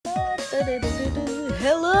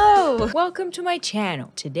Hello! Welcome to my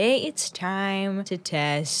channel. Today it's time to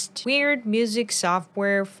test weird music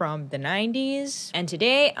software from the 90s. And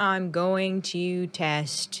today I'm going to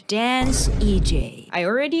test Dance EJ. I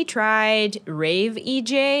already tried Rave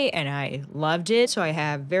EJ and I loved it, so I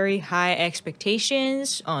have very high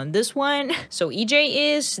expectations on this one. So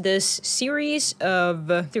EJ is this series of,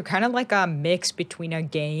 they're kind of like a mix between a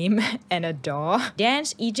game and a DAW.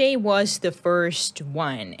 Dance EJ was the first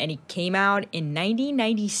one and it came out in 1997.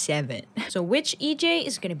 So which EJ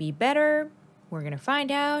is gonna be better? We're gonna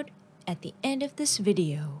find out at the end of this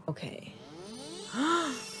video. Okay.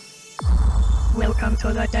 Welcome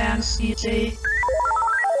to the Dance EJ.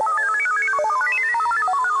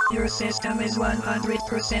 Your system is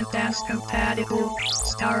 100% dance compatible.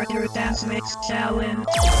 Start your dance mix challenge.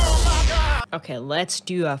 Okay, let's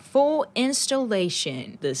do a full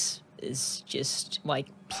installation. This is just like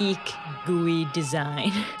peak GUI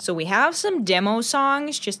design. So we have some demo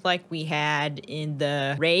songs just like we had in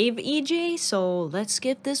the Rave EJ, so let's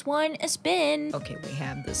give this one a spin. Okay, we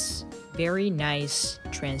have this very nice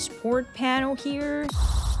transport panel here.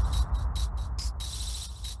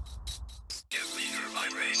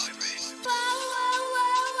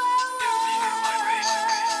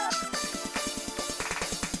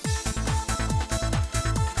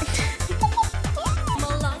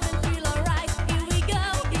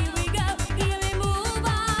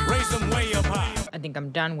 I think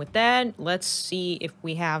I'm done with that. Let's see if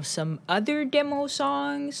we have some other demo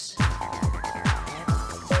songs.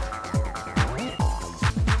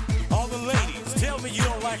 All the ladies, tell me you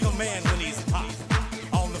don't like a man when he's hot.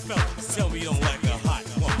 All the fellas, tell me you don't like a hot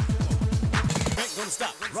woman. Ain't gonna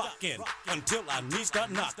stop rocking until our knees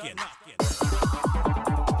start knocking.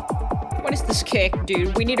 What is this kick,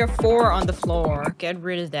 dude? We need a 4 on the floor. Get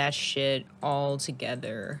rid of that shit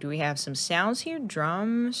altogether. Do we have some sounds here?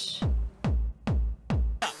 Drums?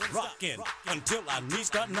 Rocking until our knees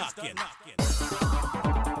start knocking.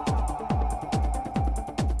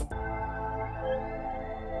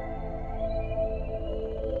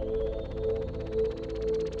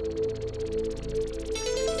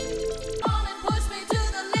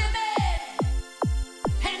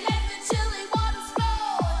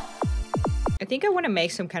 I think I want to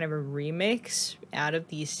make some kind of a remix out of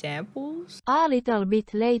these samples. A little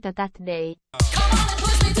bit later that day.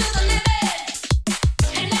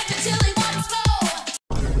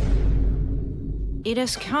 It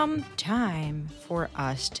has come time for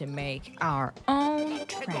us to make our own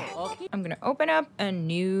track. I'm gonna open up a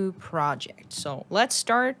new project. So let's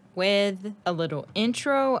start with a little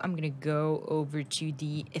intro. I'm gonna go over to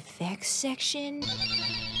the effects section.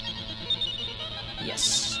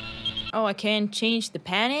 Yes. Oh, I can change the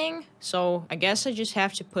panning, so I guess I just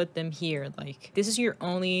have to put them here. Like, this is your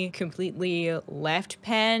only completely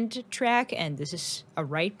left-panned track, and this is a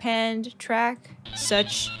right-panned track.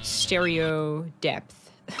 Such stereo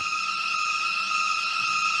depth.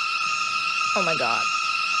 Oh my god.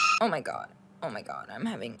 Oh my god. Oh my god, I'm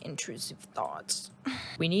having intrusive thoughts.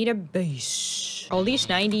 We need a bass. All these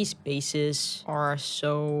 90s basses are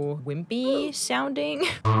so wimpy sounding.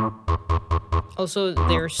 Also,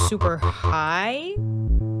 they're super high.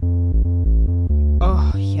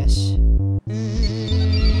 Oh, yes.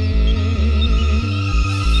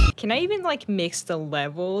 Can I even like mix the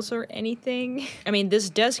levels or anything? I mean, this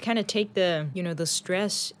does kind of take the, you know, the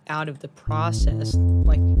stress out of the process.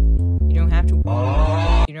 Like, you don't have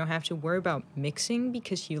to worry about mixing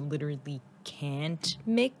because you literally can't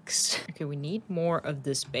mix. Okay, we need more of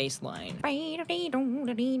this bass line. I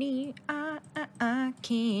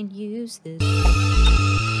can use this.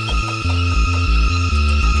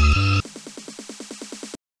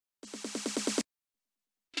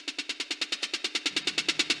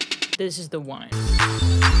 This is the one.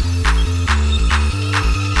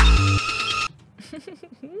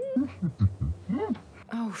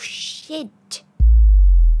 Oh shit.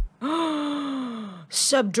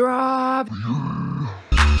 Subdrop.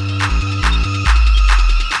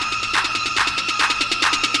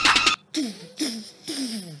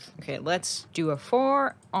 Okay, let's do a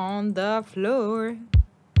 4 on the floor.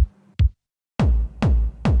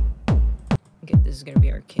 Okay, this is gonna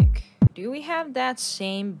be our kick. Do we have that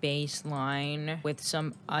same bass line with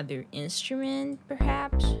some other instrument,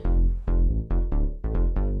 perhaps?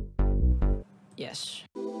 Yes.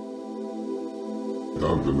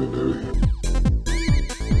 Talk to me, baby.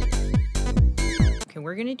 Okay,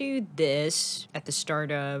 we're gonna do this at the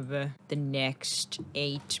start of the next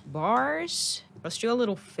 8 bars. Let's do a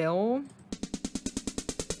little fill.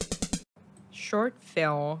 Short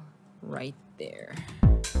fill right there.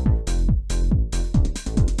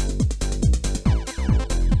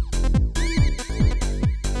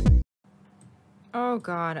 Oh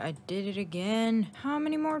god, I did it again. How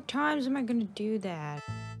many more times am I gonna do that?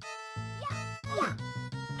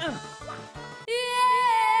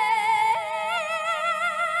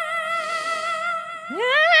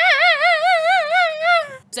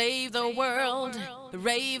 Save the world,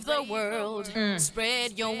 rave the world,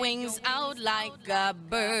 spread your wings out like a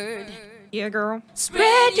bird. Yeah, girl.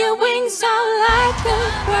 Spread your wings out like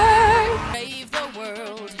a bird. Rave the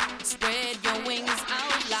world, spread your wings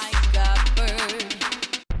out like a bird.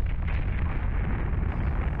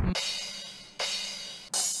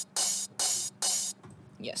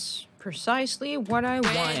 Yes, precisely what I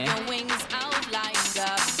wanted. Spread your wings out like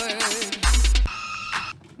a bird.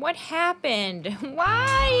 What happened?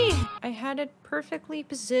 Why? I had it perfectly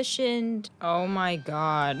positioned. Oh my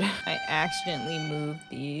god. I accidentally moved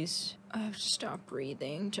these. I have to stop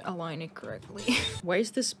breathing to align it correctly. Why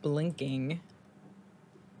is this blinking?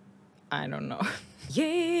 I don't know. Yeah,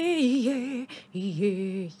 yeah,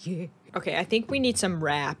 yeah, yeah. Okay, I think we need some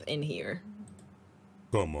rap in here.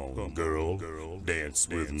 Come on, girl, dance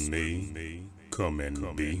with me. Come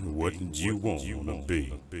and be what you wanna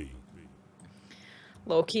be.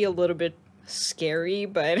 Low-key a little bit scary,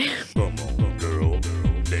 but Come on, girl,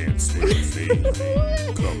 dance with me.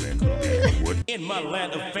 Come and be what. In my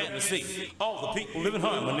land of fantasy, all the people live in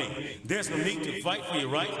harmony. There's no need to fight for your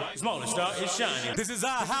right. Smallest star is shining. This is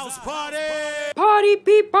our house party. party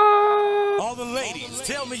people! All the ladies,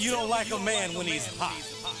 tell me you don't like a man when he's hot.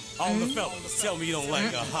 All the fellas, tell me you don't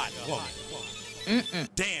like a hot woman.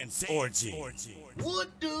 Dance orgy. What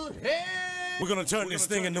the hell? We're gonna turn this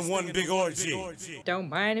thing into one big orgy. Don't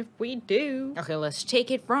mind if we do. Okay, let's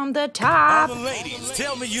take it from the All top. the ladies,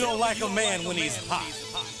 tell me you don't like a man when he's hot.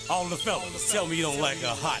 All the fellas, tell me you don't like a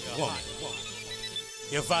hot woman.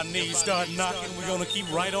 If our knees start knocking, we're gonna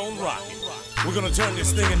keep right on rocking. We're gonna turn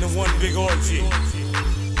this thing into one big orgy.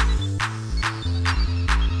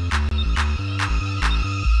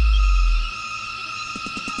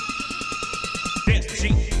 Dance the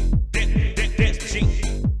sheet, dance the sheet,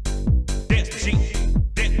 dance the sheet,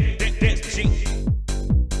 dance the sheet,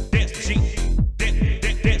 dance the sheet,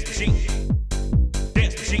 dance the sheet,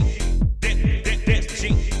 dance the sheet, dance the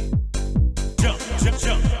sheet. Jump, jump,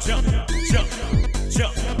 jump, jump, jump,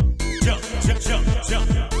 jump, jump, jump, jump, jump,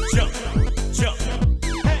 jump, jump.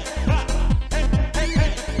 Hey, ha, hey, hey,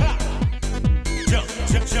 hey, ha. Jump,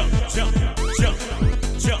 jump, jump, jump, jump,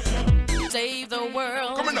 jump. Save the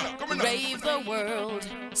world, rave the world,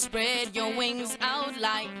 spread your wings out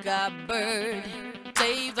like a bird.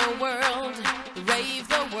 Save the world, rave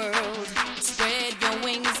the world, spread your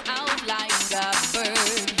wings out like a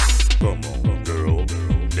bird. Come on, girl,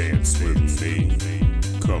 dance with me.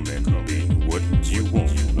 Come and be what you want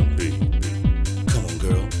to be. Come on,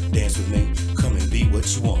 girl, dance with me. Come and be what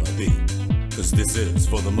you want to be. 'Cause this is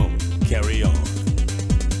for the moment. Carry on.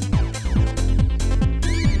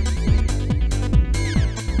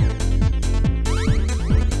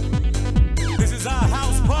 This is our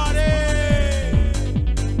house party.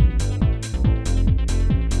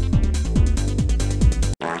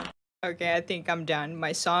 Okay, I think I'm done.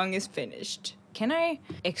 My song is finished. Can I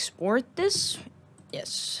export this?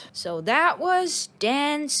 Yes. So that was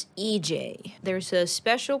Dance EJ. There's a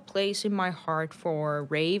special place in my heart for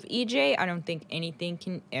Rave EJ. I don't think anything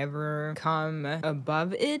can ever come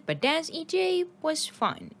above it. But Dance EJ was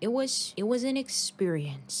fun. It was an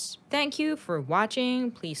experience. Thank you for watching.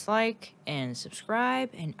 Please like and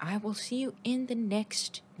subscribe, and I will see you in the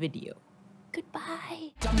next video.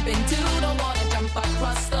 Goodbye. Jump into the water, jump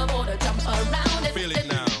across the border, jump around and Feel it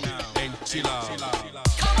now and chill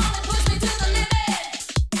out.